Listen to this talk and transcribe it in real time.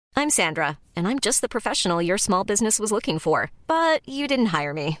I'm Sandra, and I'm just the professional your small business was looking for. But you didn't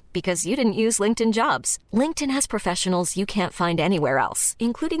hire me because you didn't use LinkedIn Jobs. LinkedIn has professionals you can't find anywhere else,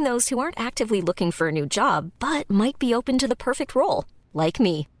 including those who aren't actively looking for a new job, but might be open to the perfect role, like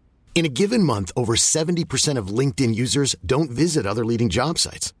me. In a given month, over 70% of LinkedIn users don't visit other leading job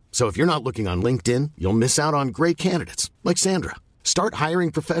sites. So if you're not looking on LinkedIn, you'll miss out on great candidates like Sandra. Start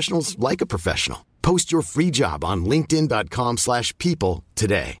hiring professionals like a professional. Post your free job on linkedin.com/people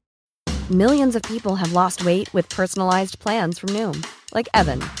today. Millions of people have lost weight with personalized plans from Noom. Like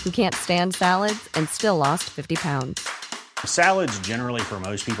Evan, who can't stand salads and still lost 50 pounds. Salads generally for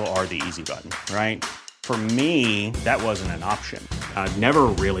most people are the easy button, right? For me, that wasn't an option. I never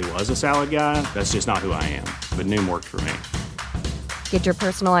really was a salad guy. That's just not who I am. But Noom worked for me. Get your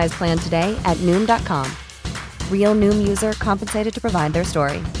personalized plan today at Noom.com. Real Noom user compensated to provide their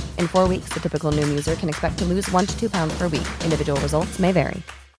story. In 4 weeks, the typical Noom user can expect to lose 1 to 2 pounds per week. Individual results may vary.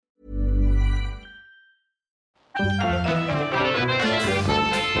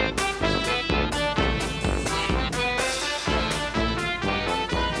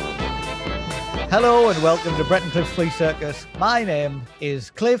 Hello and welcome to Brett and Cliff's Flea Circus. My name is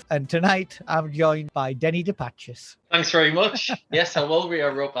Cliff and tonight I'm joined by Denny DePatchis. Thanks very much. Yes, I will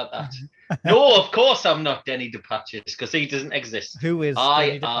rear up at that. No, of course I'm not Denny DePatchis because he doesn't exist. Who is I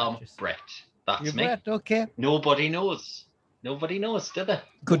Denny am DePatchis? Brett. That's You're me. Brett, okay. Nobody knows. Nobody knows, do they?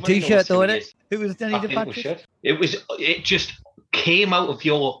 Good Nobody t-shirt knows though, who isn't he it? is. Who is Denny I think we DePatchis? should. It just came out of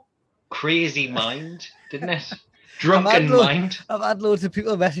your crazy mind, didn't it? Drunken mind. I've had loads of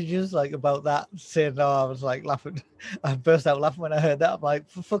people messages like about that saying, I was like laughing. I burst out laughing when I heard that. I'm like,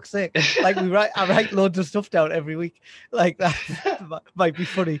 for fuck's sake. Like I write loads of stuff down every week. Like that might be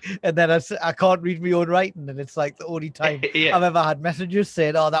funny. And then I can't read my own writing. And it's like the only time Yeah. I've ever had messages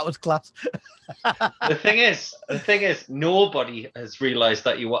saying, oh, that was class. The thing is, nobody has realised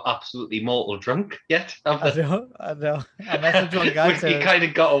that you were absolutely mortal drunk yet. I know. I messaged one guy You saying, kind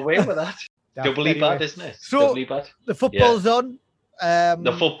of got away with that. Doubly anyway. bad, isn't it? So, Doubly bad. The football's on.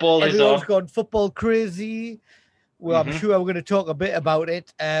 The football is Everyone's on. gone football crazy. Well, I'm sure we're going to talk a bit about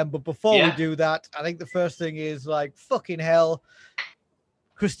it. But before we do that, I think the first thing is like, fucking hell,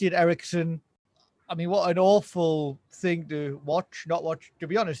 Christian Eriksen. I mean, what an awful thing to not watch. To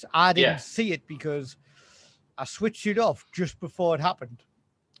be honest, I didn't see it because I switched it off just before it happened.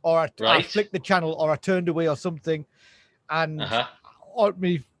 Or I flicked the channel or I turned away or something. And on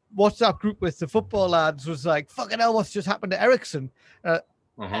me WhatsApp group with the football lads was like, fucking hell, what's just happened to Eriksen? And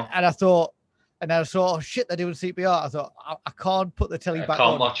I thought, and then I saw, oh shit, they're doing CPR. I thought, I can't put the telly back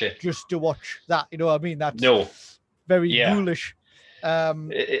on watch it. just to watch that. You know what I mean? That's very ghoulish.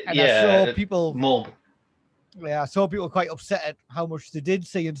 And I saw people I saw people quite upset at how much they did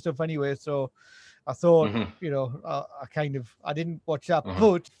see and stuff anyway. So I thought, I didn't watch that,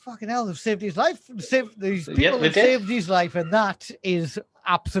 but fucking hell, they've saved his life. These people have saved his life, and that is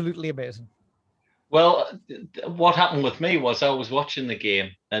absolutely amazing. Well, what happened with me was I was watching the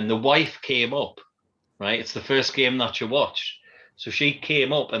game and the wife came up, right? It's the first game that you watched. So she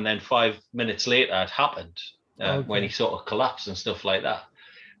came up and then 5 minutes later it happened when he sort of collapsed and stuff like that.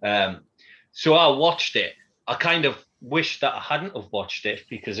 So I watched it. I kind of wish that I hadn't have watched it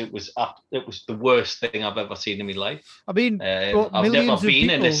because it was the worst thing I've ever seen in my life. I mean, I've never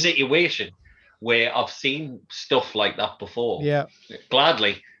been in a situation where I've seen stuff like that before. Yeah,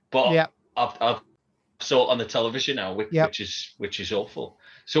 gladly, but I've saw it on the television now, which is awful.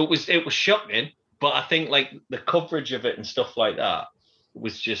 So it was shocking, but I think like the coverage of it and stuff like that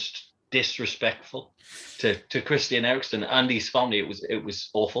was just disrespectful to Christian Eriksen and his family. It was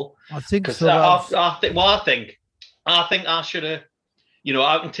awful. I think so. I think I should have,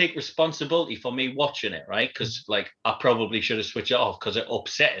 I can take responsibility for me watching it, right? Because like I probably should have switched it off because it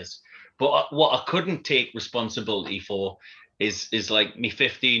upset us. But what I couldn't take responsibility for is like my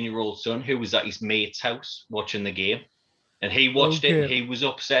 15-year-old son who was at his mate's house watching the game, and he watched it and he was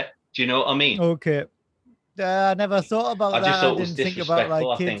upset. Do you know what I mean? Okay. I never thought about that. Just thought I didn't think about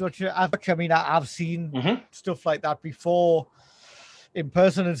like kids watching it. I mean, I've seen stuff like that before in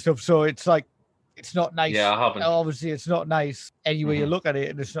person and stuff. So it's like, it's not nice. Yeah, I haven't. Obviously, it's not nice any way you look at it,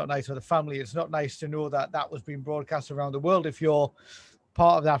 and it's not nice for the family. It's not nice to know that was being broadcast around the world if you're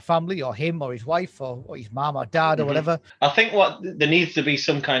part of that family, or him, or his wife, or his mom or dad, or whatever. I think there needs to be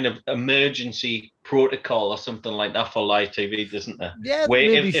some kind of emergency protocol or something like that for live TV, doesn't there? Yeah, where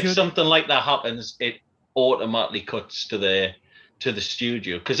if something like that happens, it automatically cuts to the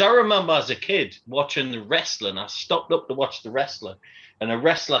studio. Because I remember as a kid watching the wrestling. I stopped up to watch the wrestling, and a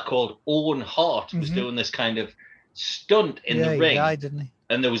wrestler called Owen Hart was doing this kind of stunt in the ring. He died, didn't he?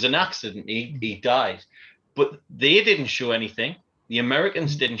 And there was an accident. He died, but they didn't show anything. The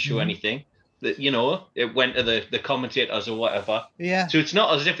Americans didn't show anything. That, you know, it went to the commentators or whatever. Yeah. So it's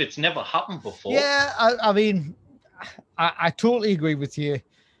not as if it's never happened before. Yeah, I mean, I totally agree with you,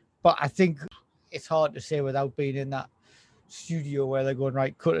 but I think it's hard to say without being in that studio where they're going,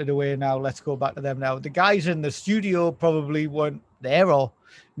 right, cut it away now, let's go back to them now. The guys in the studio probably weren't there, or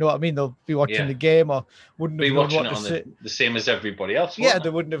you know what I mean? They'll be watching the game or wouldn't have known watching what it to on say. the same as everybody else. Yeah, they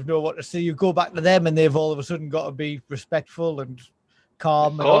wouldn't have known what to say. You go back to them and they've all of a sudden got to be respectful and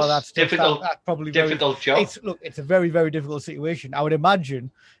calm and all that stuff. That's probably difficult job. It's a very, very difficult situation. I would imagine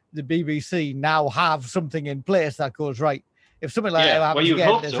the BBC now have something in place that goes, right, if something like that happens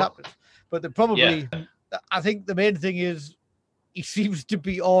again, this happens. But they probably, I think the main thing is he seems to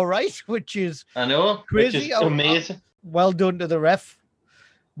be all right, which is crazy. Which is amazing. Well done to the ref.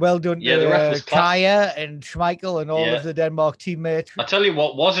 Well done to Kaya and Schmeichel and all of the Denmark teammates. I tell you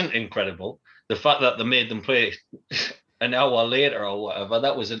what wasn't incredible, the fact that they made them play an hour later or whatever.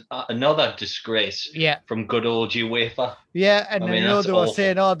 That was another disgrace from good old UEFA. Yeah, and they were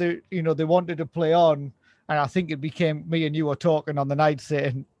saying, they wanted to play on, and I think it became me and you were talking on the night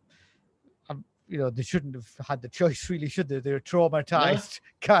saying, they shouldn't have had the choice, really, should they? They're traumatized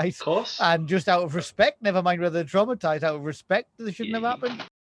guys. Of course. And just out of respect, never mind whether they're traumatized, out of respect, they shouldn't have happened.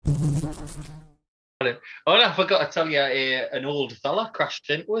 Oh, I forgot to tell you, an old fella crashed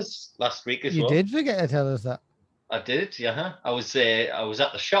into us last week as well. You did forget to tell us that. I did, yeah. I was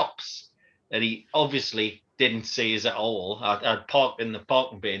at the shops, and he obviously didn't see us at all. I'd parked in the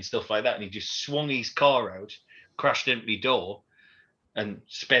parking bay and stuff like that, and he just swung his car out, crashed into my door, and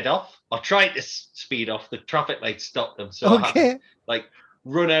sped off. I tried to speed off. The traffic light stopped him, so I had to,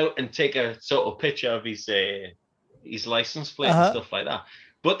 run out and take a sort of picture of his license plate and stuff like that.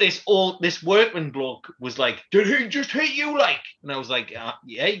 But this workman bloke was like, "Did he just hit you?" And I was like,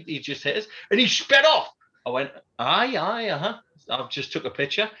 "Yeah, he just hit us," and he sped off. I went, aye, I just took a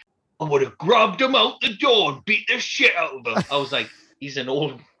picture. I would have grabbed him out the door and beat the shit out of him. I was like, he's an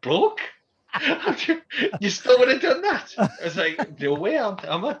old bloke. You still would have done that? I was like, no way,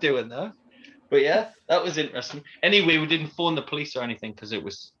 I'm not doing that. But yeah, that was interesting. Anyway, we didn't phone the police or anything because it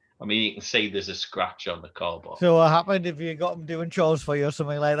was, you can see there's a scratch on the car. So what happened if you got him doing chores for you or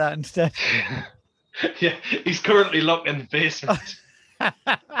something like that instead? Yeah, he's currently locked in the basement.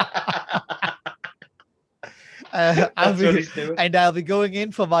 I'll be going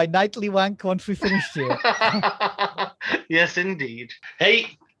in for my nightly wank once we finish here. Yes, indeed.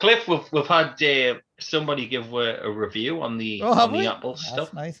 Hey, Cliff, we've had somebody give a review on the Apple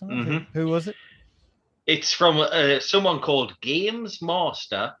stuff. That's nice. Who was it? It's from someone called Games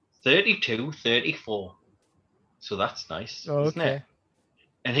Master 3234. So that's nice, isn't it?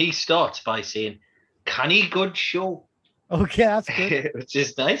 And he starts by saying, "Canny good show." Okay, that's good. Which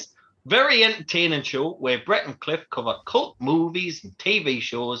is nice. Very entertaining show where Brett and Cliff cover cult movies and TV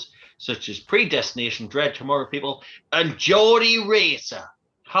shows such as Predestination, Dread, Tomorrow People, and Geordie Racer.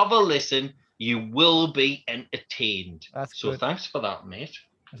 Have a listen. You will be entertained. That's so good. Thanks for that, mate.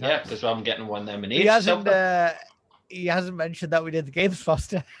 Yeah, because I'm getting one of them in He hasn't mentioned that we did the Games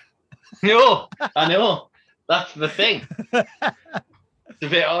Master. No, I know. That's the thing. It's a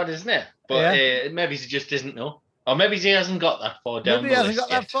bit odd, isn't it? But maybe he just doesn't know. Or maybe he hasn't got that far down. Maybe he hasn't got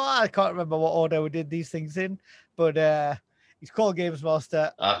that far. I can't remember what order we did these things in, but he's called Games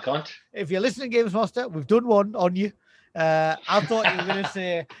Master. I can't. If you're listening, Games Master, we've done one on you. I thought you were going to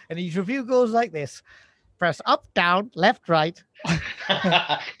say, and his review goes like this: press up, down, left, right.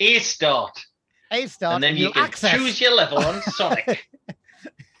 A start. And then you can choose your level on Sonic.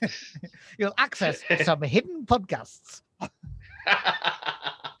 You'll access some hidden podcasts. I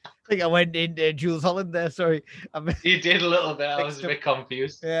think I went into Jules Holland there. Sorry. You did a little bit. I was a bit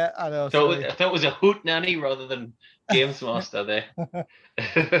confused. Yeah, I know. I thought it was a hoot nanny rather than Games Master there.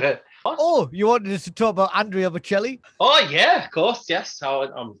 Oh, you wanted us to talk about Andrea Bocelli? Oh, yeah, of course. Yes. I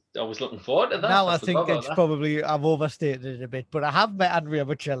was looking forward to that. Now I think it's probably, I've overstated it a bit, but I have met Andrea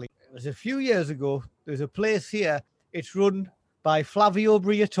Bocelli. It was a few years ago. There's a place here. It's run by Flavio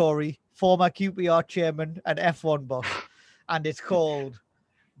Briatore, former QPR chairman and F1 boss. And it's called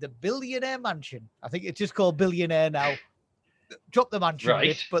the Billionaire Mansion. I think it's just called Billionaire now. Drop the mansion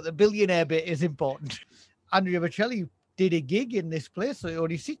bit, but the billionaire bit is important. Andrea Bocelli did a gig in this place. So it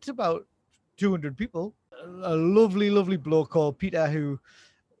only seats about 200 people. A lovely, lovely bloke called Peter who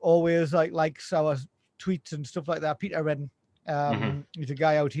always likes our tweets and stuff like that. Peter Redden. He's a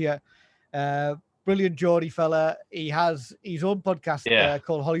guy out here. Brilliant Geordie fella. He has his own podcast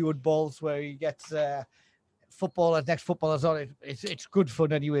called Hollywood Balls where he gets next footballers on it. It's good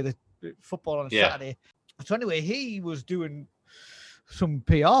fun anyway, the football on a Saturday. So anyway, he was doing some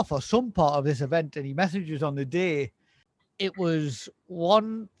PR for some part of this event and he messages on the day, it was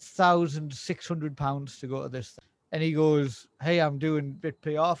 £1,600 to go to this thing. And he goes, hey, I'm doing a bit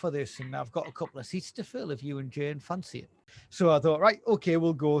PR for this, and I've got a couple of seats to fill if you and Jane fancy it. So I thought, right, okay,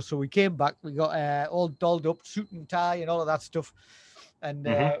 we'll go. So we came back. We got all dolled up, suit and tie and all of that stuff. And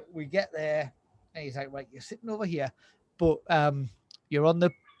we get there, and he's like, right, you're sitting over here, but you're on the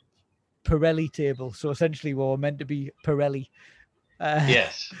Pirelli table. So essentially, we're meant to be Pirelli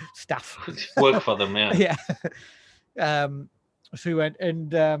yes. staff. Work for them, yeah. Yeah. So we went,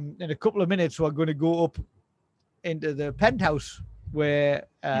 and in a couple of minutes, we're going to go up into the penthouse where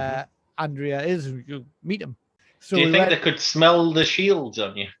Andrea is, and you'll meet him. So do you think they could smell the shields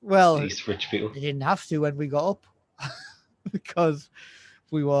on you? Well, these rich people. They didn't have to when we got up because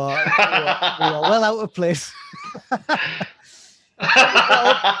we were well out of place.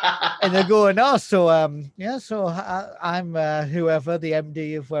 And they're going, oh, so I'm whoever, the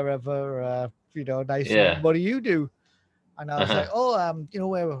MD of wherever, nice. Yeah. What do you do? And I was like, oh,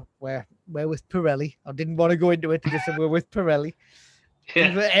 we're with Pirelli. I didn't want to go into it. I just said we're with Pirelli.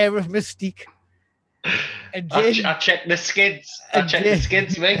 Yeah. With an air of mystique. And Jane, I checked the skids. The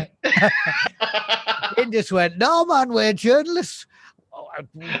skids, mate. Jane just went, no, man, we're journalists. Oh, I've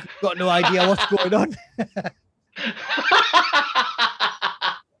got no idea what's going on.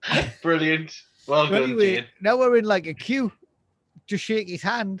 Brilliant. Well done, anyway, Jane. now we're in like a queue to shake his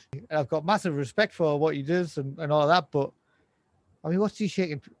hand. And I've got massive respect for what he does and all of that. But, I mean, what's he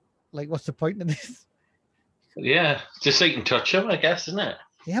shaking? Like, what's the point in this? Yeah, just so you can touch him, I guess, isn't it?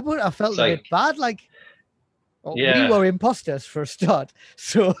 Yeah, but I felt a bit bad. Like, we were imposters for a start.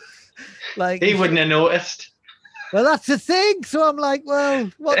 So, like... He wouldn't have noticed. Well, that's the thing. So I'm like,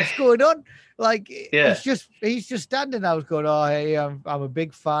 well, what's going on? Like, he's just standing there. I was going, oh, hey, I'm a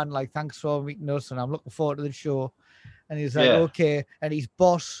big fan. Like, thanks for meeting us, and I'm looking forward to the show. And he's like, okay. And he's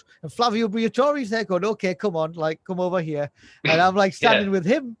boss. And Flavio Briatore's there going, okay, come on, like, come over here. And I'm like standing with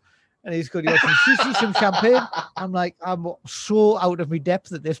him. And he's going, you got some sushi, some champagne. I'm like, I'm so out of my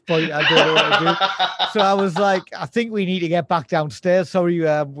depth at this point. I don't know what to do. So I was like, I think we need to get back downstairs. Sorry,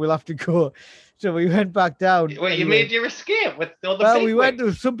 we'll have to go. So we went back down. Wait, you made your escape with the other people? We went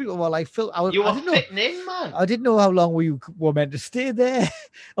to, some people were like, Phil, you were fitting in, man. I didn't know how long we were meant to stay there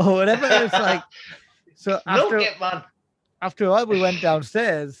or whatever. It's like, so after a while, we went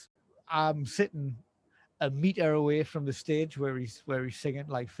downstairs. I'm sitting a meter away from the stage where he's singing,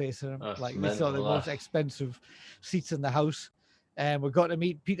 like facing him. Like these are the most expensive seats in the house. And we got to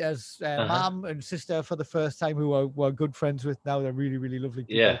meet Peter's mom and sister for the first time, who we're good friends with now. They're really, really lovely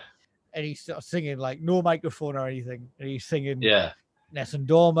people. Yeah. And he's singing, like, no microphone or anything. And he's singing Nessun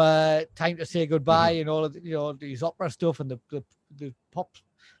Dorma, Time to Say Goodbye, and all of these opera stuff and the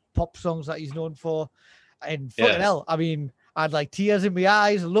pop songs that he's known for. And fucking hell, I mean, I had like tears in my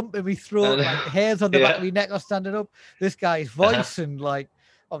eyes, a lump in my throat, like hairs on the back of my neck are standing up. This guy's voice and like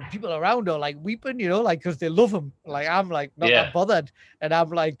people around are like weeping, like, because they love him. Like, I'm like not that bothered, and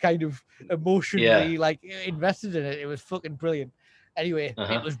I'm like kind of emotionally like invested in it. It was fucking brilliant. Anyway,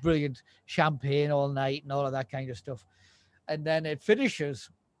 it was brilliant. Champagne all night and all of that kind of stuff. And then it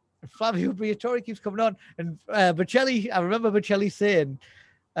finishes. Flavio Briatore keeps coming on, and Bocelli. I remember Bocelli saying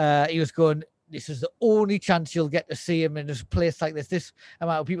he was going, this is the only chance you'll get to see him in a place like this. This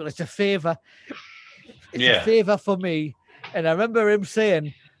amount of people, it's a favor. It's a favor for me. And I remember him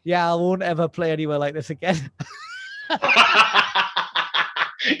saying, I won't ever play anywhere like this again. Do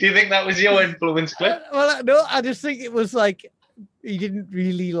you think that was your influence, Cliff? Well, no, I just think it was like, he didn't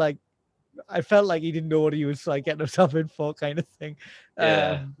really like, I felt like he didn't know what he was like getting himself in for, kind of thing.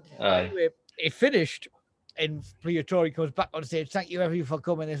 Anyway, it finished. And Briatore comes back on stage. Thank you, everyone, for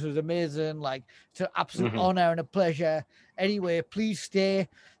coming. This was amazing. Like, it's an absolute honor and a pleasure. Anyway, please stay.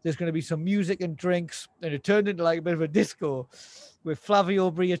 There's going to be some music and drinks. And it turned into like a bit of a disco with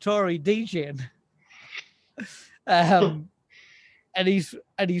Flavio Briatore DJing. And he's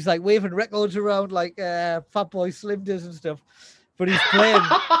like waving records around like Fatboy Slim does and stuff. But he's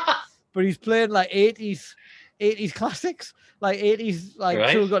playing like 80s classics, like 80s,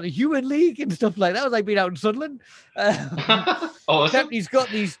 like so we've got the Human League and stuff like that. It was like being out in Sunderland. Except he's got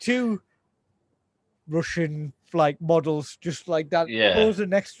these two Russian like models just like that posing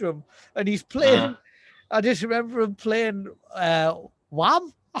next to him, and he's playing. I just remember him playing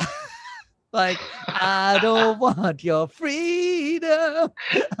Wham. Like, I don't want your freedom.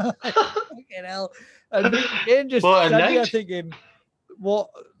 Fucking hell. And then just standing there thinking,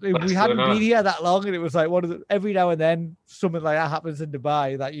 we hadn't been here that long, and it was like every now and then something like that happens in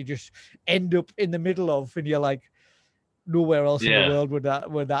Dubai that you just end up in the middle of, and you're like, nowhere else in the world would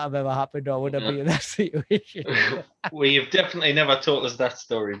that have ever happened, or would I be in that situation? Well, you've definitely never told us that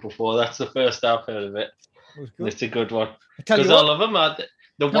story before. That's the first I've heard of it. was And good. it's a good one. I tell you Because I what, love him.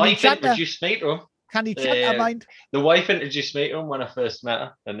 The Candy wife Chandler. introduced me to him. Candy Chandler, mind. The wife introduced me to him when I first met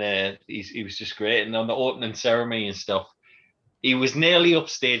her, and he was just great. And on the opening ceremony and stuff, he was nearly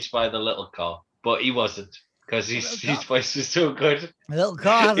upstaged by the little car, but he wasn't because his voice was so good. A little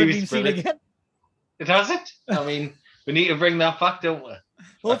car He hasn't was been seen brilliant. again. It hasn't. I mean, we need to bring that back, don't we?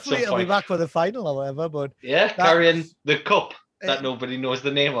 Hopefully, it'll be point. back for the final or whatever. But Yeah, that carrying was- the cup that nobody knows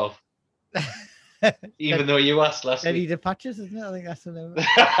the name of, even though you asked last Denny week. DePatches, isn't it? I think that's the name.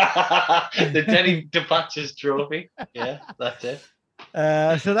 The Denny DePatches trophy. Yeah, that's it. So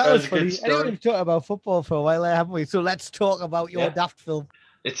that That was was a good funny. story. Anyway, we've talked about football for a while, there, haven't we? So let's talk about your Yeah. daft film.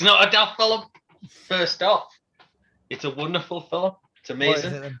 It's not a daft film. First off, it's a wonderful film. It's What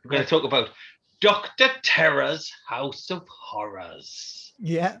amazing. is it then? We're going to talk about Dr. Terror's House of Horrors,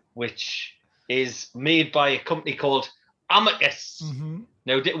 Yeah. which is made by a company called Amicus. Mm-hmm.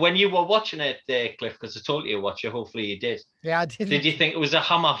 Now, when you were watching it, Cliff, because I told you to watch it, hopefully you did. Yeah, I did. Did you think it was a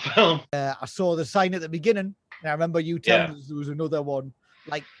Hammer film? I saw the sign at the beginning. And I remember you telling Yeah. us there was another one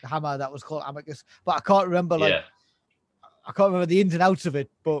like Hammer that was called Amicus, but I can't remember Yeah. I can't remember the ins and outs of it.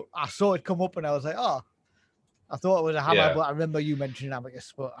 But I saw it come up and I was like, oh, I thought it was a Hammer, Yeah. but I remember you mentioning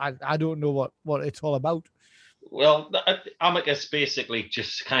Amicus, but I don't know what it's all about. Well, Amicus basically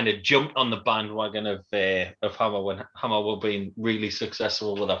just kind of jumped on the bandwagon of Hammer when Hammer were being really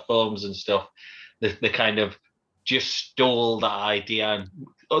successful with their films and stuff. They kind of just stole that idea.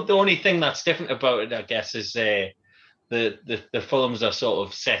 And the only thing that's different about it, I guess, is the films are sort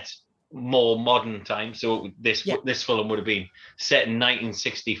of set more modern time. So this film would have been set in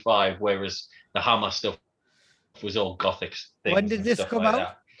 1965, whereas the Hammer stuff was all Gothic things. When did and this stuff come like out?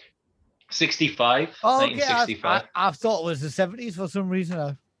 that. 65. Oh, okay. 1965. I thought it was the 70s for some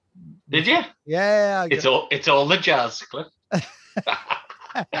reason. Did you? Yeah. It's all the jazz, Cliff.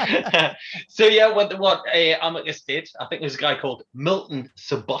 So yeah, what Amicus did, I think there's a guy called Milton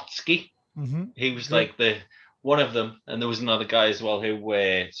Subotsky. Mm-hmm. He was like one of them, and there was another guy as well who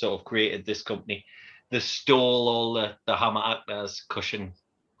sort of created this company. They stole all the Hammer actors, Cushion,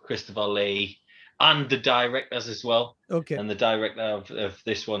 Christopher Lee, and the directors as well. Okay. And the director of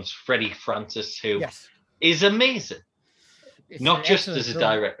this one's Freddie Francis, who is Yes. amazing. It's Not an just excellent as a film.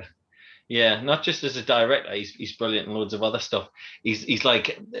 director. Yeah, not just as a director. He's brilliant in loads of other stuff. He's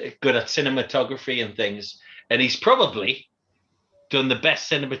like good at cinematography and things. And he's probably done the best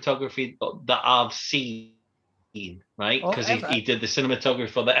cinematography that I've seen, right? Because he did the cinematography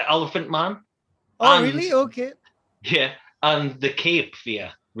for The Elephant Man. Oh, and- really? Okay. Yeah, and the Cape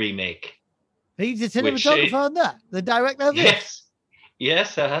Fear remake. He's the Which cinematographer on that? The director of it? Yes.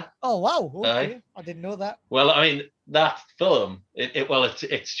 Yes, Oh, wow. Okay. Aye. I didn't know that. Well, I mean, that film,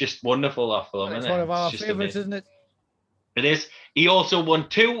 it's just wonderful, that film, It's isn't one it? of our It's just favorites, amazing. isn't it? It is. He also won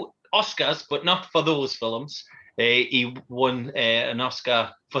 2 Oscars, but not for those films. He won an Oscar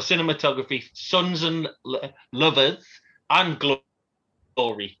for cinematography, Sons and Lovers, and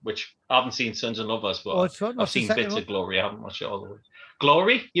Glory, which I haven't seen Sons and Lovers, but What's one? I've What's the seen second bits one? of Glory. I haven't watched it all the way.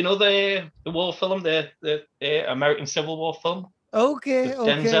 Glory, you know the war film, the American Civil War film. Okay. With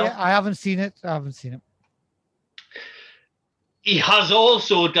Okay. Denzel? Yeah, I haven't seen it. He has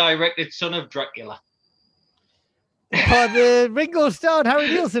also directed Son of Dracula. For the Ringo Starr and Harry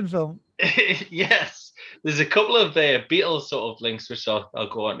Nilsson film. Yes, there's a couple of Beatles sort of links which I'll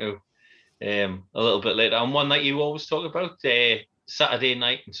go on to a little bit later. And one that you always talk about, Saturday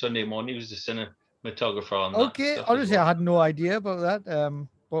night and Sunday morning, he was the cinematographer on that. Okay. stuff as Honestly, well. I had no idea about that.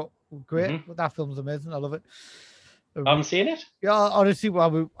 But great. Mhm. That film's amazing. I love it. Haven't seen it? Yeah, honestly,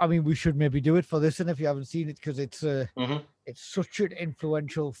 we should maybe do it for this, and if you haven't seen it, because it's Mhm. it's such an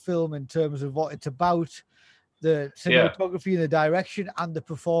influential film in terms of what it's about, the cinematography and the direction and the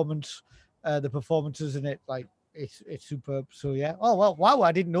performances in it. Like it's superb. So yeah. Oh well, wow!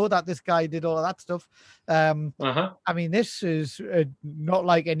 I didn't know that this guy did all of that stuff. Uh-huh. I mean, this is not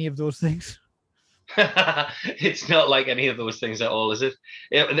like any of those things. It's not like any of those things at all, is it?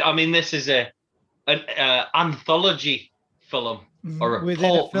 I mean, this is an anthology film or a Within a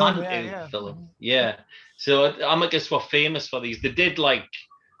film, portmanteau film. Yeah. So Amicus were famous for these. They did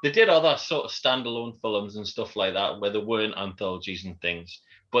other sort of standalone films and stuff like that where there weren't anthologies and things,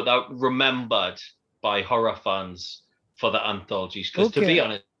 but they're remembered by horror fans for the anthologies. Because to be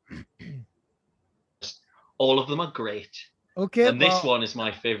honest, all of them are great. Okay. And this one is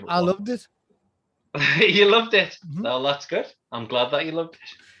my favorite. I loved it. You loved it. Mhm. Well, that's good. I'm glad that you loved it.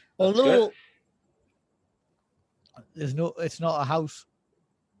 That's Although good. it's not a house.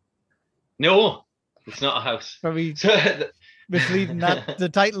 No, it's not a house. Very So, misleading. That the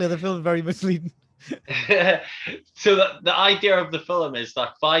title of the film is very misleading. so the idea of the film is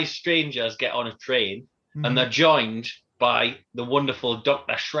that 5 strangers get on a train and they're joined by the wonderful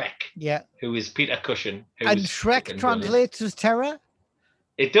Dr. Shrek, Yeah. who is Peter Cushing. And Shrek translates as terror?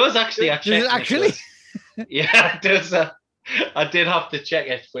 It does actually. Does it actually? Yeah, it does. I did have to check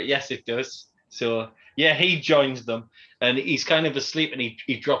it, but yes, it does. So, yeah, he joins them, and he's kind of asleep, and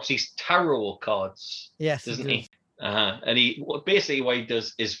he drops his tarot cards. Yes, doesn't he? And basically what he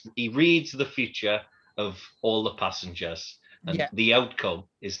does is he reads the future of all the passengers, and the outcome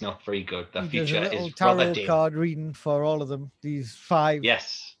is not very good. The future is rather dim. Card reading for all of them. These 5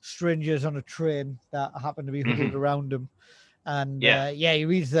 yes strangers on a train that happen to be huddled around him, and he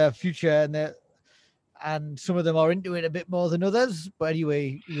reads their future, and some of them are into it a bit more than others. But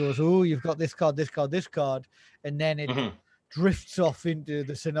anyway, he goes, "Oh, you've got this card, this card, this card," and then it drifts off into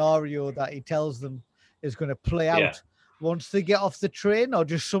the scenario that he tells them is going to play out once they get off the train, or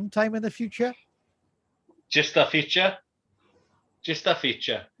just sometime in the future. Just the future.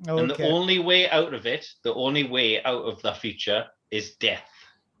 Okay. And the only way out of it, the only way out of the future is death.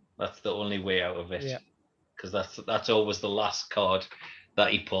 That's the only way out of it. Yeah. Because that's always the last card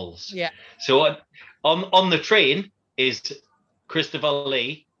that he pulls. Yeah. So on the train is Christopher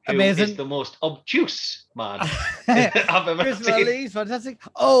Lee, who is the most obtuse man I've ever Christopher seen. Lee's fantastic.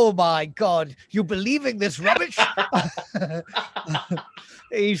 Oh my God, you believing this rubbish?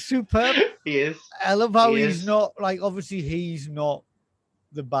 He's superb. He is. I love how he's not obviously he's not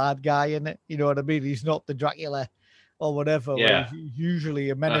the bad guy in it. You know what I mean? He's not the Dracula or whatever. Yeah. He's usually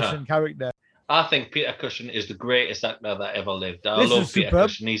a menacing character. I think Peter Cushing is the greatest actor that ever lived. I love Peter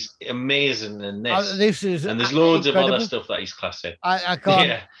Cushing. He's amazing in this. And there's loads of other stuff that he's classic. I can't.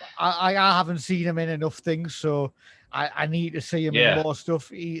 Yeah. I haven't seen him in enough things, so I need to see him in more stuff.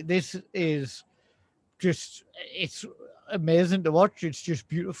 This is just it's amazing to watch. It's just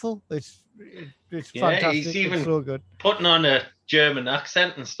beautiful. It's fantastic. He's even it's so good. Putting on a German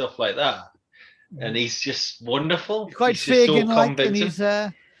accent and stuff like that, and he's just wonderful. He's quite Fagin-like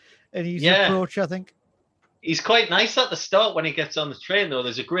in his approach, I think. He's quite nice at the start when he gets on the train, though.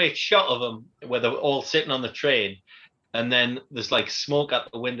 There's a great shot of him where they're all sitting on the train, and then there's like smoke out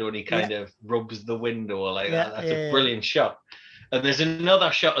the window, and he kind of rubs the window like that. That's a brilliant shot. And there's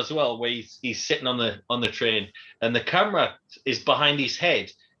another shot as well where he's sitting on the train, and the camera is behind his head,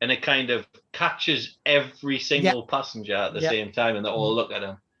 and it kind of catches every single passenger at the same time, and they all look at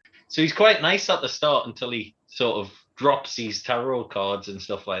him. So he's quite nice at the start until he sort of drops these tarot cards and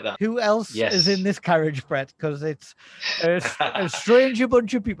stuff like that. Who else is in this carriage, Brett? Because it's a strange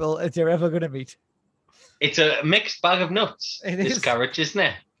bunch of people as you're ever going to meet. It's a mixed bag of nuts, this carriage,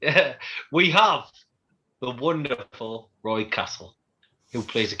 isn't it? We have the wonderful Roy Castle, who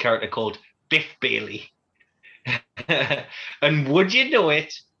plays a character called Biff Bailey. And would you know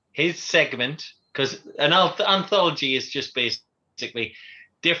it, his segment, because an anthology is just basically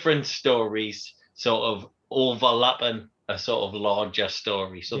different stories sort of overlapping a sort of larger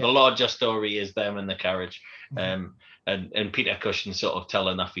story. So the larger story is them in the carriage, and Peter Cushing sort of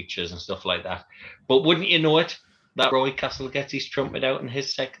telling their features and stuff like that. But wouldn't you know it, that Roy Castle gets his trumpet out in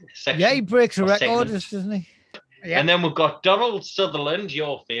his section? Yeah, he breaks a record, doesn't he? Yeah. And then we've got Donald Sutherland,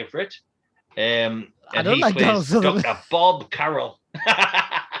 your favourite. I don't like Donald Sutherland. Dr. Bob Carroll.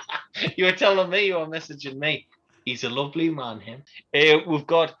 You were telling me, you were messaging me. He's a lovely man, him. We've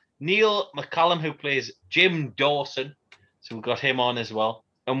got Neil McCallum, who plays Jim Dawson. So we've got him on as well.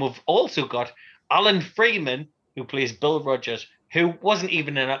 And we've also got Alan Freeman, who plays Bill Rogers, who wasn't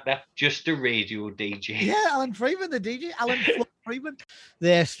even an actor, just a radio DJ. Yeah, Alan Freeman, the DJ. Alan Freeman.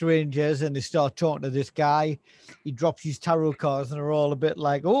 They're strangers, and they start talking to this guy. He drops his tarot cards, and they're all a bit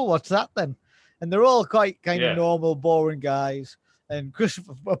like, oh, what's that then? And they're all quite kind of normal, boring guys. And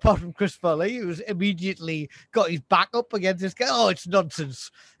Christopher, apart from Christopher Lee, who's immediately got his back up against this guy. Oh, it's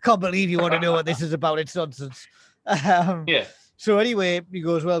nonsense. Can't believe you want to know what this is about. It's nonsense. So anyway, he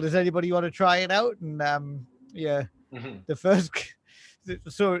goes, well, does anybody want to try it out? And the first...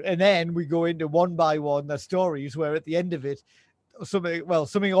 So, and then we go into one by one the stories where at the end of it,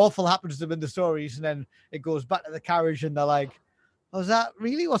 something awful happens to them in the stories, and then it goes back to the carriage, and they're like, oh, is that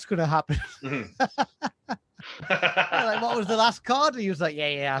really what's going to happen? Like, what was the last card? And he was like,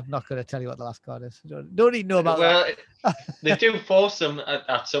 yeah, I'm not going to tell you what the last card is. Don't even know about that. They do force them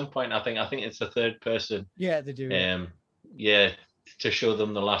at some point. I think it's the third person. Yeah, they do. To show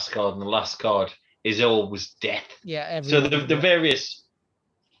them the last card, and the last card is always death. Yeah. So the various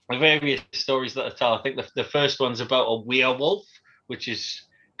stories that I tell, I think the first one's about a werewolf, which is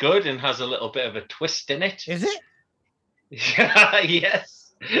good and has a little bit of a twist in it. Is it?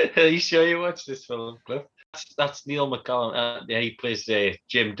 Yes. Are you sure you watched this film, Cliff? That's Neil McCallum. He plays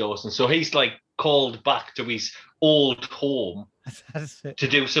Jim Dawson. So he's like called back to his old home to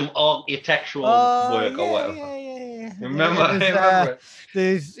do some architectural work or whatever. Yeah. Remember? Remember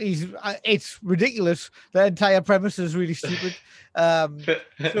it's ridiculous. The entire premise is really stupid. So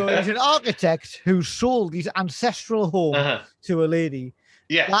he's an architect who sold his ancestral home to a lady.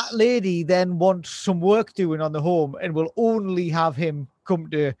 Yes. That lady then wants some work doing on the home and will only have him come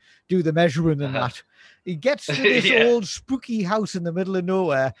to do the measuring and that. He gets to this old spooky house in the middle of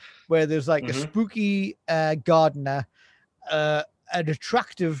nowhere where there's like a spooky gardener, an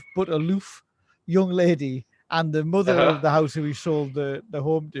attractive but aloof young lady, and the mother of the house who he sold the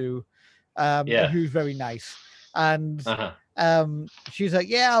home to, who's very nice. And she's like,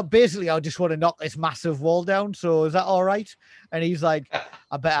 basically, I just want to knock this massive wall down. So is that all right? And he's like,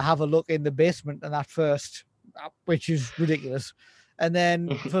 I better have a look in the basement and that first, which is ridiculous. And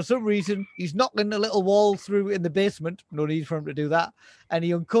then for some reason, he's knocking a little wall through in the basement. No need for him to do that. And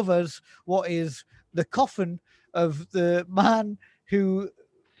he uncovers what is the coffin of the man who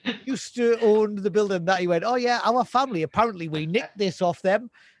used to own the building that he went, oh, yeah, our family, apparently we nicked this off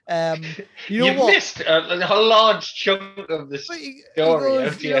them. You missed a large chunk of the story.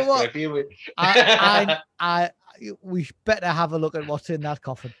 We better have a look at what's in that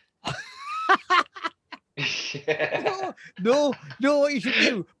coffin. No, what you should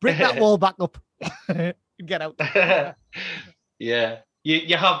do, bring that wall back up and get out. Yeah,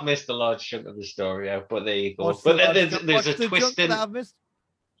 you have missed a large chunk of the story, but there you go. But then there's a twist in.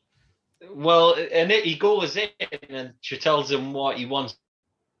 Well, and he goes in and she tells him what he wants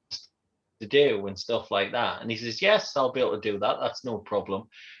to do and stuff like that, and he says, yes, I'll be able to do that, that's no problem.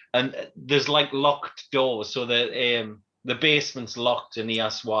 And there's like locked doors, so the basement's locked, and he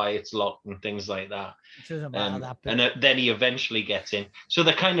asks why it's locked and things like that. It doesn't matter that bit. And then he eventually gets in, so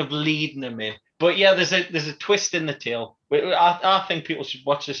they're kind of leading him in. But yeah, there's a twist in the tale. I think people should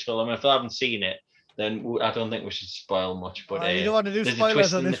watch this film. If they haven't seen it, then I don't think we should spoil much. But you don't want to do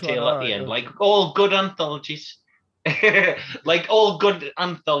spoilers on this one. At the end, like all good anthologies, like all good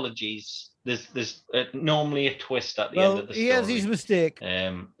anthologies. There's normally a twist at the end of the story. He has his mistake.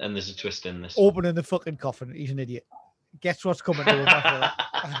 And there's a twist in this. Opening the fucking coffin. He's an idiot. Guess what's coming to him after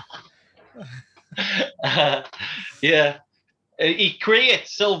that? Yeah. He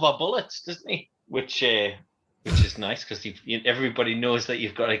creates silver bullets, doesn't he? Which is nice because everybody knows that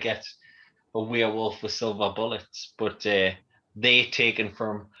you've got to get a werewolf with silver bullets, but they're taken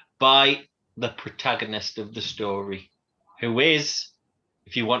from by the protagonist of the story, who is,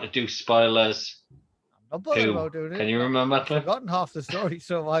 if you want to do spoilers, I'm not bothered about doing it. Can you remember? I've forgotten half the story,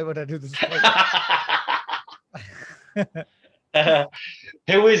 so why would I do the spoilers?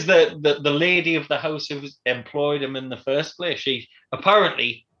 Who is the lady of the house who employed him in the first place? She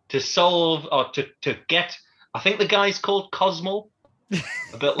apparently to solve or to get. I think the guy's called Cosmo,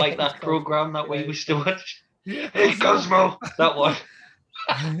 a bit like that program that we used to watch. Hey Cosmo, that one.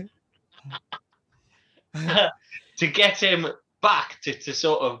 To get him back to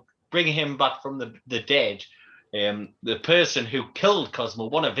sort of bring him back from the dead. The person who killed Cosmo,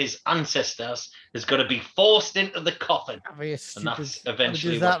 one of his ancestors, is going to be forced into the coffin. And that's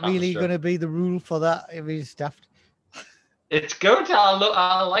eventually. Is that really going to be the rule for that? If he's daft. It's good.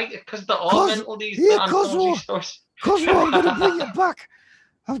 I like it because the all these Cosmo, I'm going to bring you back.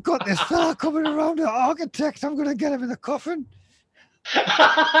 I've got this fella coming around, an architect. I'm going to get him in the coffin.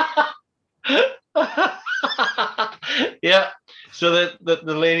 Yeah. So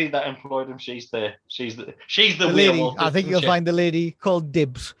the lady that employed him, she's the lady. werewolf. I think you'll find the lady called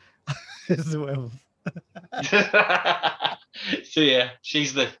Dibs. Is the werewolf. So yeah,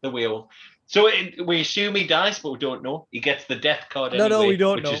 she's the werewolf. So we assume he dies, but we don't know. He gets the death card anyway, no, we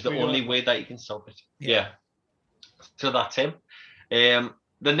don't know. Which is the only way that you can solve it. Yeah. So that's him. The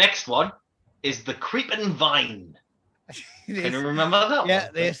next one is the Creeping Vine. Can you remember that one? Yeah,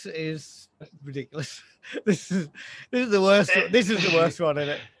 this is ridiculous. This is the worst. This is the worst one,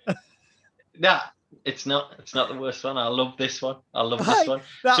 isn't it? Nah, it's not. It's not the worst one. I love this one. This one.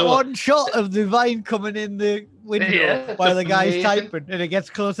 That one shot of the vine coming in the window while the guy's typing, and it gets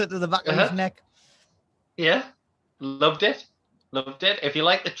closer to the back of his neck. Yeah, loved it. If you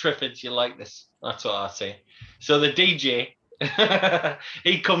like the Triffids, you like this. That's what I say. So the DJ,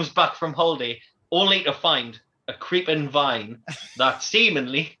 he comes back from holiday only to find a creeping vine that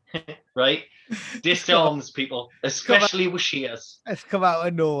seemingly, right, disarms people, especially with shears. It's come out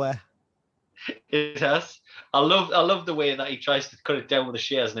of nowhere. It has. I love the way that he tries to cut it down with the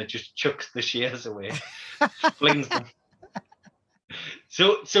shears and it just chucks the shears away, flings them.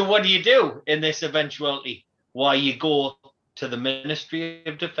 So what do you do in this eventuality? Why, you go to the Ministry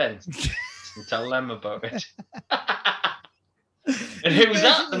of Defence and tell them about it. And who's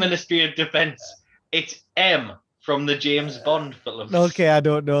at the Ministry of Defence? It's M from the James Bond films. Okay, I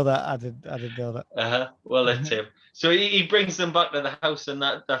don't know that. I didn't know that. Well, it's him. So he brings them back to the house, and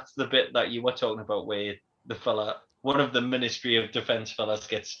that's the bit that you were talking about, where the fella, one of the Ministry of Defence fellas,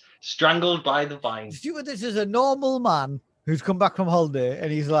 gets strangled by the vine. Stuart, this is a normal man who's come back from holiday,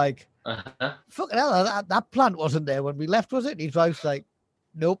 and he's like, fucking hell, that plant wasn't there when we left, was it? And his wife's like,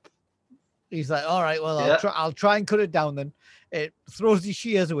 nope. He's like, all right, well, I'll try and cut it down then. It throws his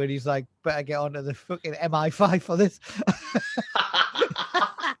shears away. And he's like, better get onto the fucking MI5 for this.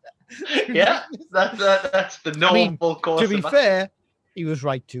 Yeah, that's the normal course. To be fair, he was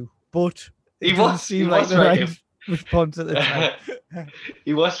right to, but he was the right response at the time.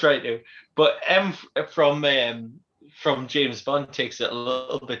 He was right to, but M from James Bond takes it a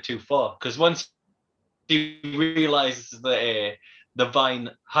little bit too far, because once he realizes that the vine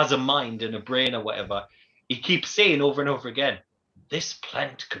has a mind and a brain or whatever, he keeps saying over and over again, "This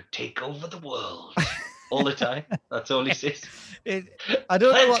plant could take over the world." All the time. That's all he says. I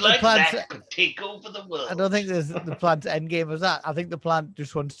don't know what the plant could take over the world. I don't think the plant's end game is that. I think the plant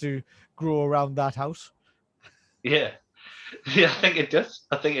just wants to grow around that house. Yeah, I think it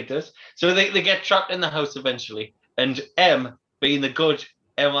does. So they get trapped in the house eventually, and M, being the good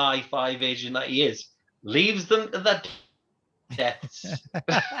MI5 agent that he is, leaves them to their deaths.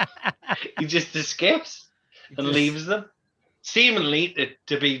 He just escapes and leaves them, seemingly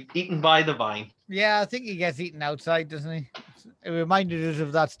to be eaten by the vine. Yeah, I think he gets eaten outside, doesn't he? It reminded us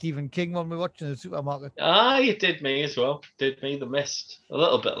of that Stephen King one we watched in the supermarket. It did me as well. Did me, The Mist. A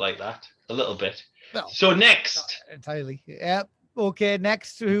little bit like that. A little bit. Well, so next. Entirely. Yeah. Okay,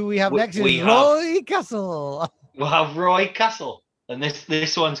 next. Who we have next is Roy Castle. We'll have Roy Castle. And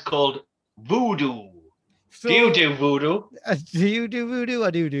this one's called Voodoo. So, do you do voodoo? Do you do voodoo?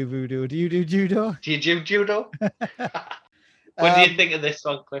 I do voodoo. Do you do judo? Do you do judo? What do you think of this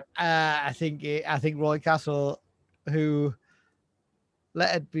one, Cliff? I think Roy Castle, who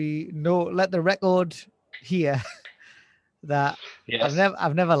let the record hear that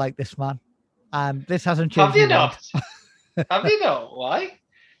I've never liked this man, and this hasn't changed. Have you not? Have you not? Why?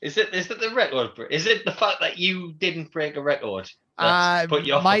 Is it the record? Is it the fact that you didn't break a record? I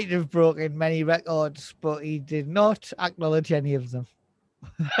might have broken many records, but he did not acknowledge any of them.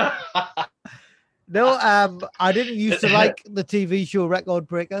 No, I didn't used to like the TV show Record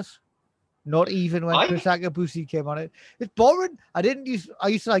Breakers. Not even when Chris Akabusi came on it. It's boring. I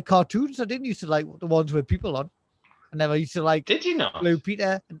used to like cartoons. I didn't used to like the ones with people on. I never used to like. Did you not? Blue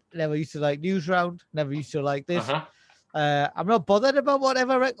Peter. Never used to like Newsround. Never used to like this. I'm not bothered about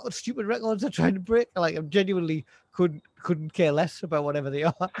whatever stupid records they're trying to break. Like, I'm genuinely couldn't care less about whatever they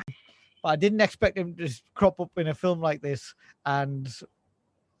are. But I didn't expect him to just crop up in a film like this, and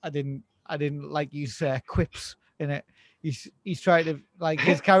I didn't like his quips in it. He's trying to, like,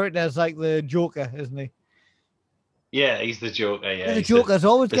 his character's like the Joker, isn't he? Yeah, he's the Joker. Yeah, the Jokers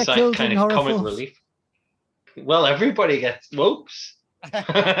always get killed in horror films. Relief. Well, everybody gets whoops.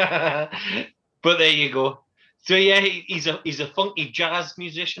 But there you go. So yeah, he's a funky jazz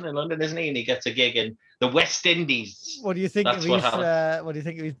musician in London, isn't he? And he gets a gig in the West Indies. What do you think of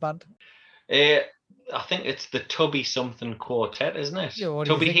his band? I think it's the Tubby something quartet, isn't it? Yeah, what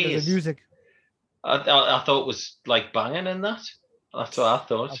Tubby do you think Hayes. of the music? I thought it was like banging in that. That's what I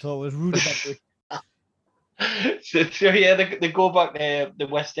thought. I thought it was rudimentary. So yeah, they go back to the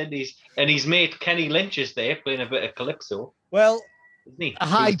West Indies, and his mate Kenny Lynch is there playing a bit of calypso. Well, a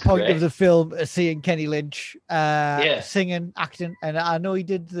high point of the film is seeing Kenny Lynch singing, acting, and I know he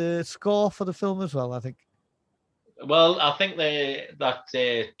did the score for the film as well, I think. Well, I think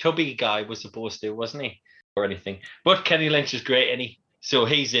that Tubby guy was supposed to, wasn't he? Or anything. But Kenny Lynch is great, isn't he? So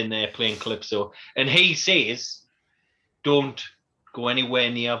he's in there playing calypso. And he says, don't go anywhere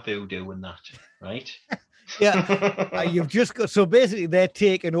near voodoo and that, right? Yeah. You've just got, so basically they're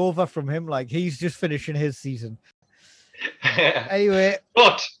taking over from him, like he's just finishing his season. Anyway.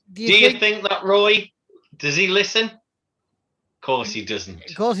 But do you think that Roy, does he listen? Of course he doesn't.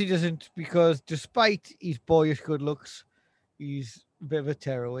 Of course he doesn't, because despite his boyish good looks, he's a bit of a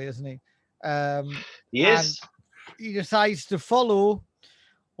tearaway, isn't he? Yes. He decides to follow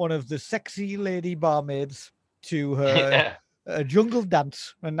one of the sexy lady barmaids to her a jungle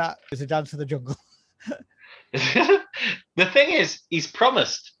dance, and that is a dance in the jungle. The thing is, he's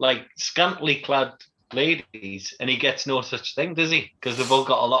promised like scantily clad ladies, and he gets no such thing, does he? Because they've all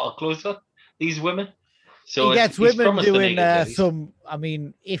got a lot of clothes on, these women. So he gets women doing some. I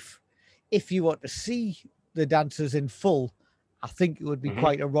mean, if you want to see the dancers in full, I think it would be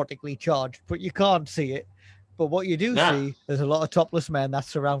quite erotically charged, but you can't see it. But what you do see, there's a lot of topless men that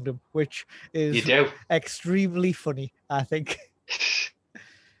surround him, which is extremely funny, I think.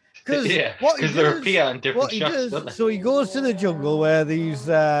 because they appear in different shots, don't they? So he goes to the jungle where these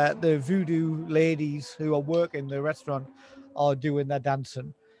the voodoo ladies who are working the restaurant are doing their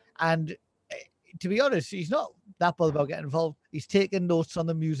dancing, and to be honest, he's not that bothered about getting involved. He's taking notes on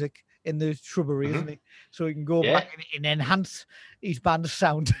the music in the shrubbery, isn't he? So he can go back and enhance his band's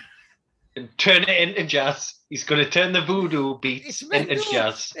sound. And turn it into jazz. He's going to turn the voodoo beats into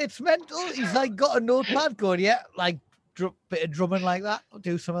jazz. It's mental. He's like got a notepad going, like bit of drumming like that. I'll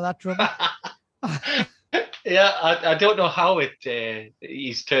do some of that drumming. Yeah, I don't know how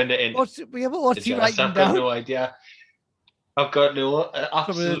he's turned it into. What's he writing down? I've got no idea. I've got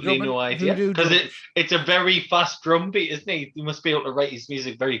absolutely no idea, because it's a very fast drum beat, isn't he? He must be able to write his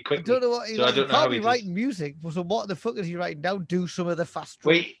music very quickly. I don't know what I don't know how he's writing music. So what the fuck is he writing down? Do some of the fast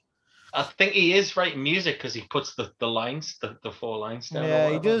drum. Wait, I think he is writing music because he puts the lines, the 4 lines down. Yeah,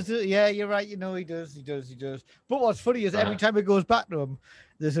 he does. Yeah, you're right. He does. But what's funny is every time it goes back to him,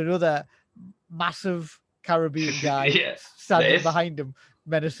 there's another massive Caribbean guy standing behind him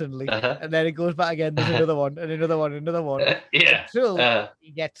menacingly, and then it goes back again. There's another one, and another one, another one. Until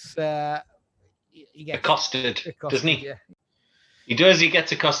he gets accosted, doesn't he? Yeah. He does. He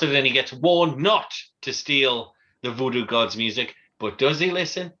gets accosted, and he gets warned not to steal the voodoo god's music. But does he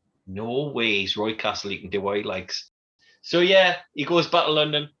listen? No way. He's Roy Castle. He can do what he likes. So yeah, he goes back to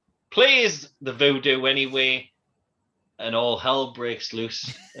London, plays the voodoo anyway, and all hell breaks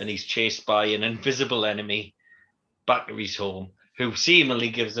loose, and he's chased by an invisible enemy back to his home, who seemingly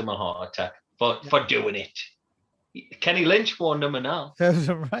gives him a heart attack for doing it. Kenny Lynch warned him now. That's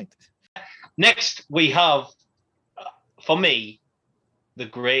right. Next, we have, for me, the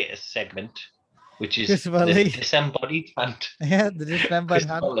greatest segment, which is the disembodied hand. Yeah, the disembodied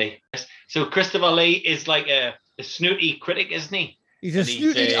hand. So Christopher Lee is like a snooty critic, isn't he? He's a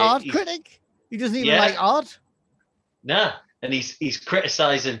snooty art critic. He doesn't even like art. Nah, and he's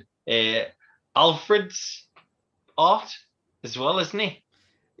criticising Alfred's art as well, isn't he?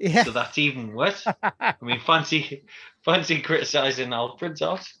 Yeah. So that's even worse. I mean, fancy criticising Alfred's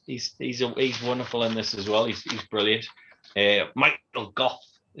art. He's wonderful in this as well. He's brilliant. Michael Gough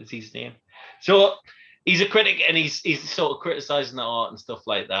is his name. So he's a critic, and he's sort of criticising the art and stuff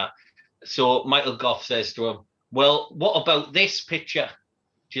like that. So Michael Gough says to him, "Well, what about this picture?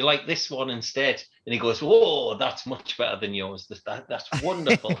 Do you like this one instead?" And he goes, "Whoa, that's much better than yours. That's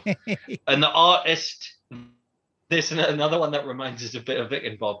wonderful." And the artist, this and another one that reminds us a bit of Vic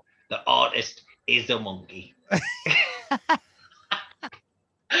and Bob. The artist is a monkey.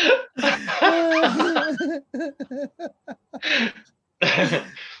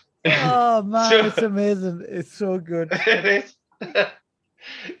 Oh man, it's amazing. It's so good. It is.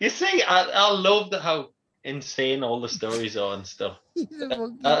 You see, I love how insane all the stories are and stuff.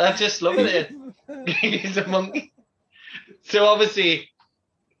 I just love it. He's a monkey. So obviously,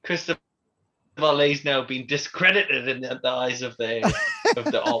 Christopher Lee's now been discredited in the eyes of the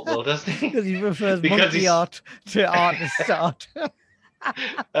art world, hasn't he? Because he prefers monkey art to artist art.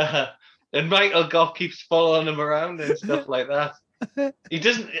 And Michael Gough keeps following him around and stuff like that. He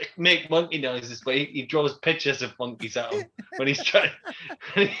doesn't make monkey noises, but he draws pictures of monkeys at him when he's trying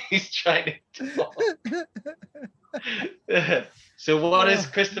to talk. So what does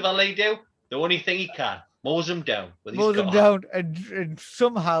Christopher Lee do? The only thing he can, mows him down. And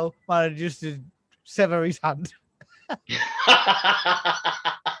somehow manages to sever his hand.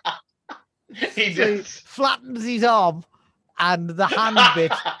 He flattens his arm, and the hand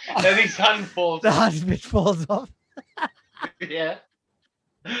bit. And his hand falls. The hand bit falls off. Yeah.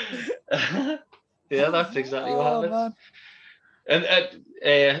 Yeah, that's exactly what happened.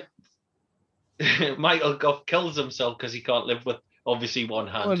 Man. And Michael Gough kills himself because he can't live with obviously one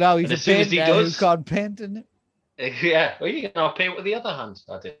hand. Well, now he's a painter who can't paint, isn't it? Yeah, well, you can paint with the other hand.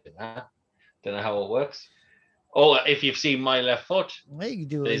 I don't know how it works. Or if you've seen My Left Foot, you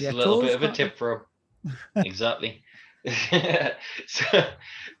do there's a little bit of a tip for him. Exactly. So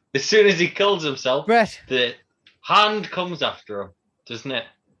as soon as he kills himself, Brett, the hand comes after him, doesn't it?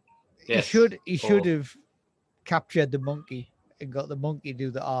 Yes. He should have captured the monkey and got the monkey to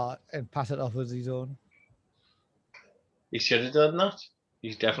do the art and pass it off as his own. He should have done that.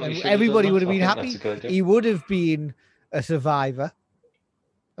 He definitely should. Everybody would have been happy. He would have been a survivor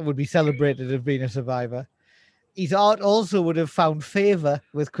and would be celebrated as being a survivor. His art also would have found favour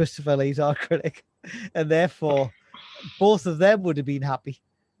with Christopher Lee's art critic, and therefore both of them would have been happy.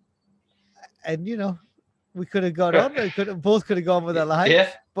 And we could have gone on. Both could have gone with their lives. Yeah.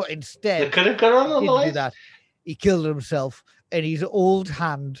 But instead, they could have gone on. He didn't do that. He killed himself, and his old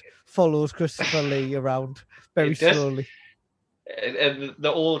hand follows Christopher Lee around very slowly.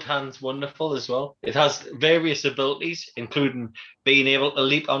 The old hand's wonderful as well. It has various abilities, including being able to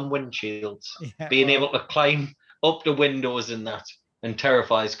leap on windshields, being able to climb up the windows and that, and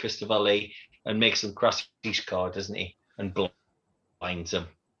terrifies Christopher Lee and makes him crash his car, doesn't he? And blinds him.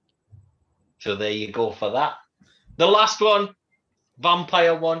 So there you go for that. The last one,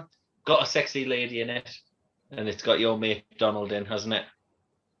 vampire one, got a sexy lady in it, and it's got your mate Donald in, hasn't it?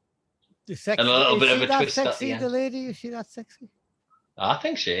 Sexy, and a little bit of a twist sexy, at the end. The lady, is she that sexy? I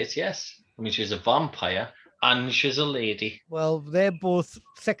think she is, yes. I mean, she's a vampire and she's a lady. Well, they're both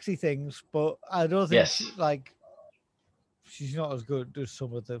sexy things, but I don't think she's not as good as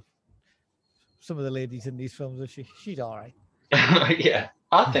some of the ladies in these films, is she? She's all right. Yeah,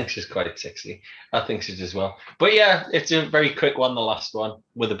 I think she's quite sexy. I think she does well. But yeah, it's a very quick one, the last one,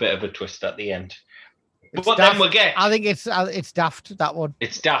 with a bit of a twist at the end. But then we'll get... I think it's daft, that one.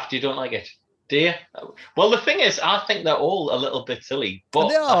 It's daft. You don't like it, do you? Well, the thing is, I think they're all a little bit silly, but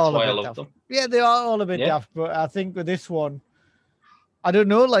that's why I love them. Yeah, they are all a bit daft, but I think with this one, I don't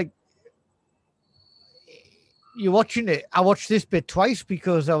know, like, you're watching it. I watched this bit twice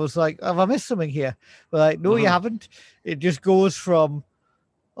because I was like, have I missed something here? But like, no, you haven't. It just goes from,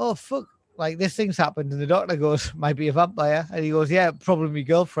 oh, fuck, like this thing's happened. And the doctor goes, might be a vampire. And he goes, yeah, probably my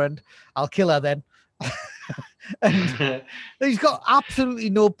girlfriend. I'll kill her then. And he's got absolutely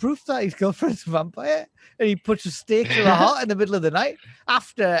no proof that his girlfriend's a vampire. And he puts a stake to her heart in the middle of the night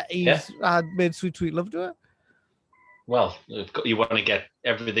after he's had made sweet, sweet love to her. Well, you want to get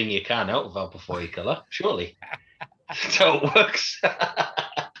everything you can out of her before you kill her, surely. That's how it works.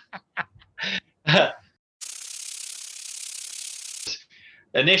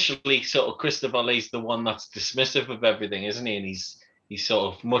 Initially, sort of Christopher Lee's the one that's dismissive of everything, isn't he? And he's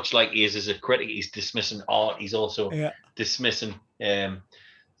sort of, much like he is as a critic, he's dismissing art. He's also dismissing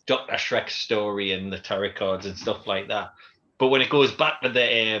Dr. Shrek's story and the tarot cards and stuff like that. But when it goes back to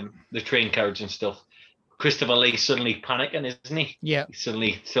the train carriage and stuff, Christopher Lee suddenly panicking, isn't he? Yeah. He's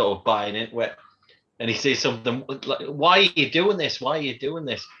suddenly sort of buying into it. And he says something like, why are you doing this? Why are you doing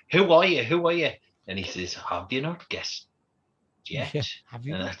this? Who are you? Who are you? And he says, have you not guessed yet? Yeah, have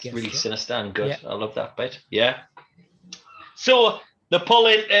you and not that's really sinister and good. Yeah. I love that bit. Yeah. So they pull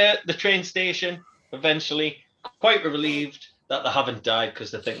into the train station eventually, quite relieved that they haven't died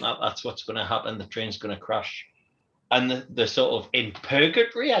because they think that that's what's going to happen. The train's going to crash. And they're sort of in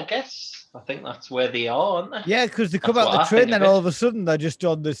purgatory, I guess. I think that's where they are, aren't they? Yeah, because they come out the train, then all of a sudden they're just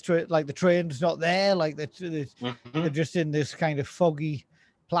on this train, like the train's not there, like they're just in this kind of foggy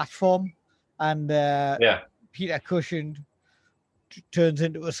platform. And Peter Cushing turns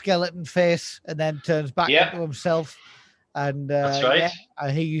into a skeleton face and then turns back into himself. And that's right.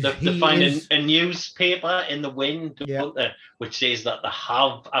 They find a newspaper in the wind, which says that they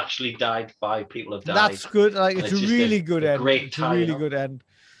have actually died. 5 people have died. That's good. Like it's a really good end. Great it's a really good end.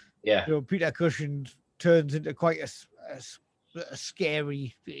 Yeah. You know, Peter Cushing turns into quite a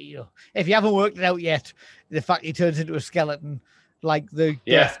scary. You know, if you haven't worked it out yet, the fact he turns into a skeleton, like the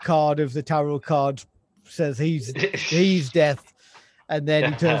death card of the tarot card says he's death, and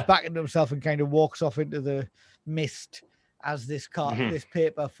then he turns back into himself and kind of walks off into the mist. As this this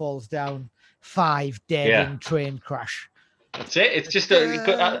paper falls down, 5 dead in train crash. That's it. It's just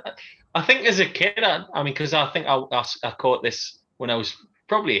I think as a kid, I mean, because I think I caught this when I was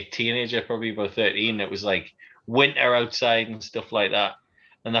probably a teenager, probably about 13. It was like winter outside and stuff like that,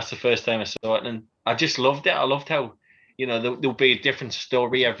 and that's the first time I saw it, and I just loved it. I loved how, you know, there'll be a different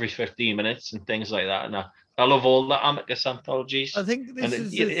story every 15 minutes and things like that, and I love all the Amicus anthologies. I think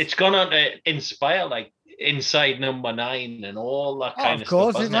it's gone on to inspire like Inside Number 9 and all that kind of stuff.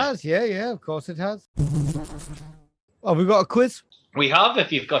 Of course it has. Yeah, of course it has. Oh, we got a quiz? We have,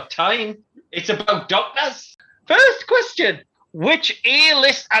 if you've got time. It's about doctors. First question. Which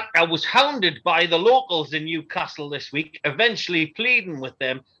A-list actor was hounded by the locals in Newcastle this week, eventually pleading with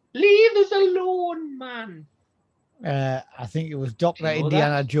them, leave us alone, man? I think it was Dr.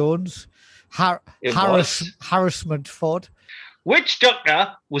 Indiana Jones. Harassment Ford. Which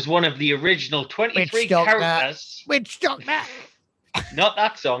Doctor was one of the original 23 characters? Which Doctor? Not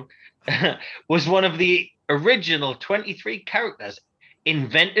that song. Was one of the original 23 characters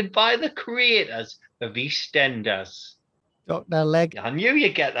invented by the creators of EastEnders. Dr. Leg. I knew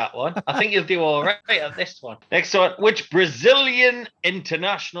you'd get that one. I think you'll do all right at this one. Next one. Which Brazilian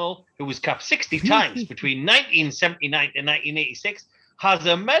international, who was capped 60 times between 1979 and 1986, has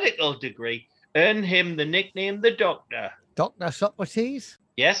a medical degree, earned him the nickname the Doctor? Dr. Socrates?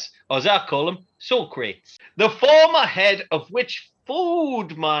 Yes, or as I call him, Socrates. The former head of which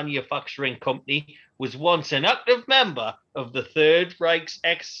food manufacturing company was once an active member of the Third Reich's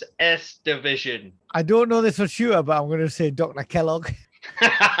SS Division? I don't know this for sure, but I'm going to say Dr. Kellogg.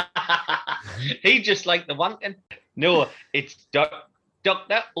 He just liked the wanking. No, it's Dr.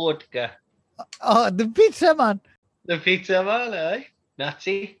 Oetker. Oh, the pizza man. The pizza man, eh?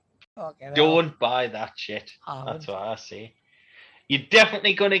 Nazi. Okay, Don't buy that shit. That's what I say. You're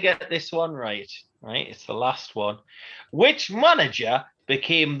definitely going to get this one right. Right? It's the last one. Which manager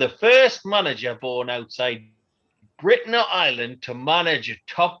became the first manager born outside Britain or Ireland to manage a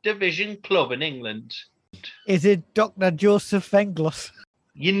top division club in England? Is it Dr. Joseph Fenglos?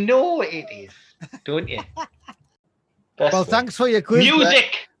 You know it is, don't you? Well, thanks for your quiz.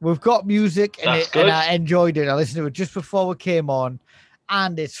 Music! We've got music and I enjoyed it. I listened to it just before we came on,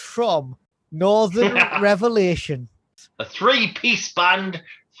 and it's from Northern Revelation. A 3-piece band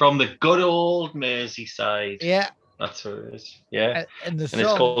from the good old Merseyside. Yeah. That's what it is. Yeah. And it's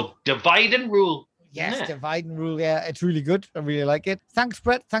called Divide and Rule. Yes, Divide and Rule. Yeah, it's really good. I really like it. Thanks,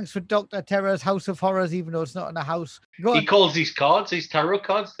 Brett. Thanks for Dr. Terror's House of Horrors, even though it's not in a house. He calls these tarot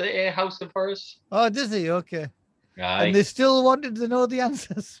cards, the House of Horrors. Oh, does he? Okay. Right. And they still wanted to know the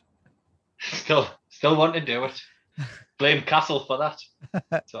answers. Still want to do it. Blame Castle for that.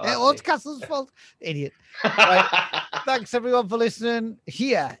 What's Castle's fault? Idiot. Right. Thanks, everyone, for listening.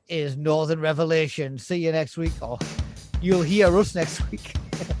 Here is Northern Revelation. See you next week. Or you'll hear us next week.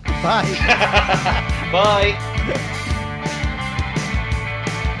 Bye. Bye.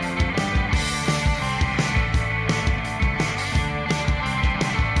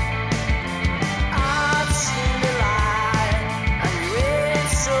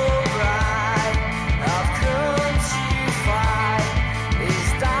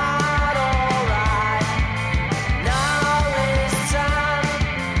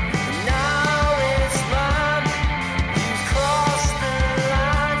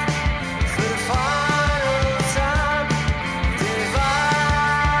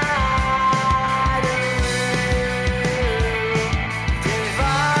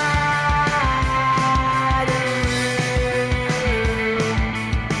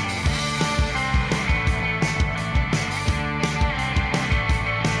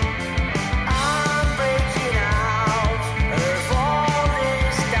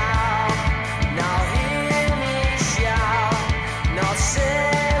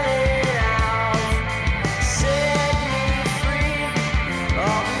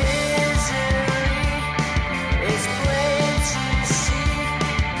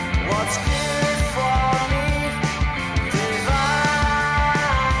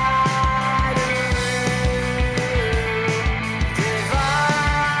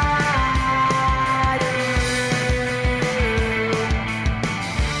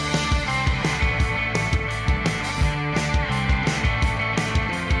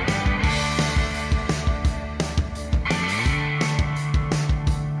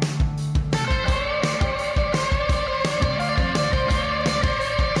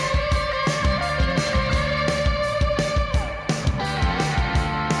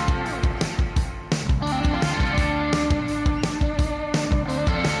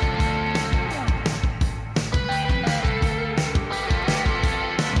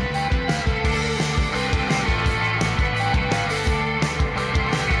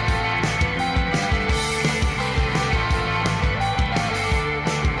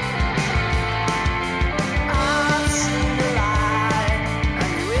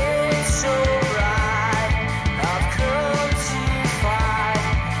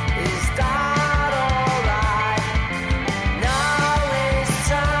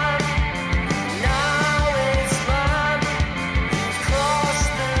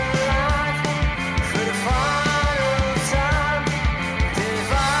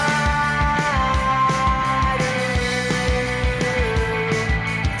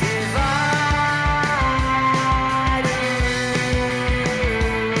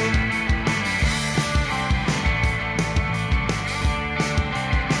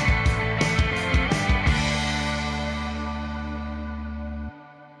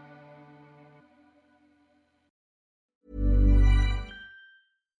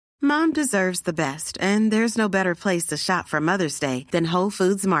 Mom deserves the best, and there's no better place to shop for Mother's Day than Whole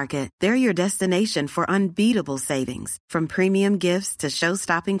Foods Market. They're your destination for unbeatable savings, from premium gifts to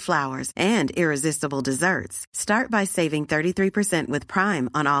show-stopping flowers and irresistible desserts. Start by saving 33% with Prime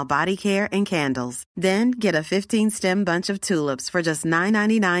on all body care and candles. Then get a 15-stem bunch of tulips for just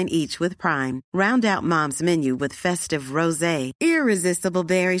 $9.99 each with Prime. Round out Mom's menu with festive rosé, irresistible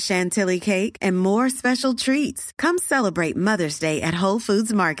berry chantilly cake, and more special treats. Come celebrate Mother's Day at Whole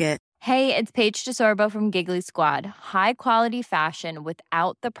Foods Market. Hey, it's Paige DeSorbo from Giggly Squad. High quality fashion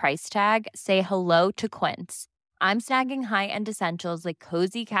without the price tag. Say hello to Quince. I'm snagging high-end essentials like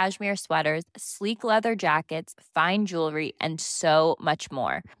cozy cashmere sweaters, sleek leather jackets, fine jewelry, and so much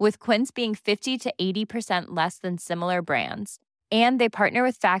more. With Quince being 50 to 80% less than similar brands. And they partner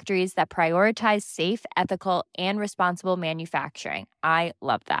with factories that prioritize safe, ethical, and responsible manufacturing. I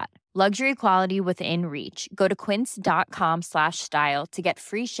love that. Luxury quality within reach. Go to quince.com/style to get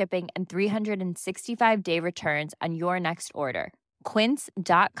free shipping and 365-day returns on your next order.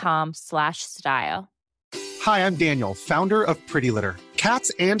 Quince.com/style. Hi, I'm Daniel, founder of Pretty Litter.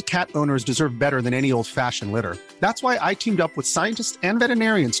 Cats and cat owners deserve better than any old-fashioned litter. That's why I teamed up with scientists and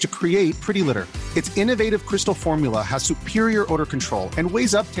veterinarians to create Pretty Litter. Its innovative crystal formula has superior odor control and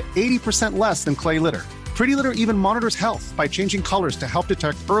weighs up to 80% less than clay litter. Pretty Litter even monitors health by changing colors to help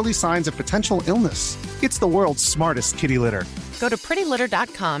detect early signs of potential illness. It's the world's smartest kitty litter. Go to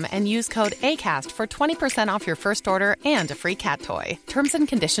prettylitter.com and use code ACAST for 20% off your first order and a free cat toy. Terms and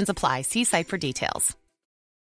conditions apply. See site for details.